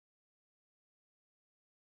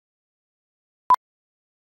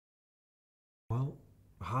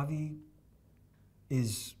Javi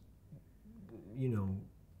is, you know,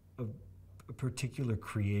 a particular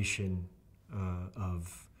creation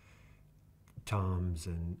of Tom's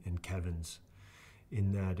and Kevin's,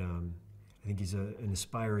 in that I think he's an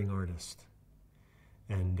aspiring artist,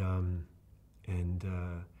 and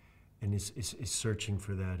is searching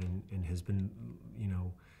for that, and has been, you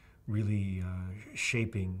know, really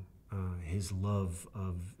shaping his love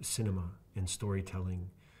of cinema and storytelling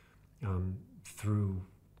through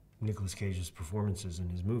Nicolas Cage's performances in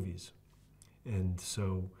his movies. And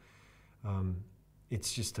so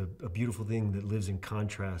it's just a beautiful thing that lives in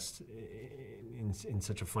contrast in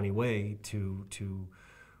such a funny way to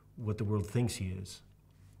what the world thinks he is,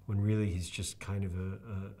 when really he's just kind of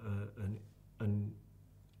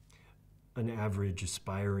an average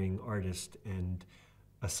aspiring artist and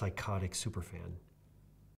a psychotic superfan.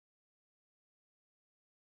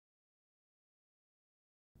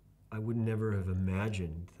 I would never have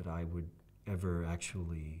imagined that I would ever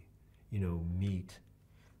actually, you know, meet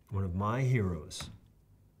one of my heroes.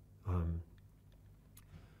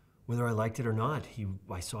 Whether I liked it or not,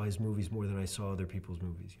 I saw his movies more than I saw other people's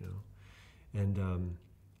movies, you know,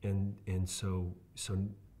 and so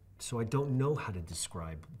I don't know how to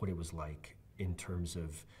describe what it was like in terms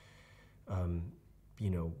of, you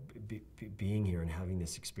know, being here and having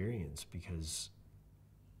this experience, because,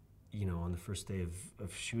 you know, on the first day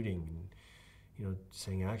of shooting, and, you know,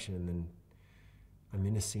 saying action, and then I'm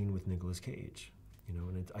in a scene with Nicolas Cage, you know,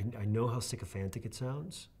 and I know how sycophantic it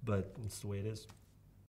sounds, but it's the way it is.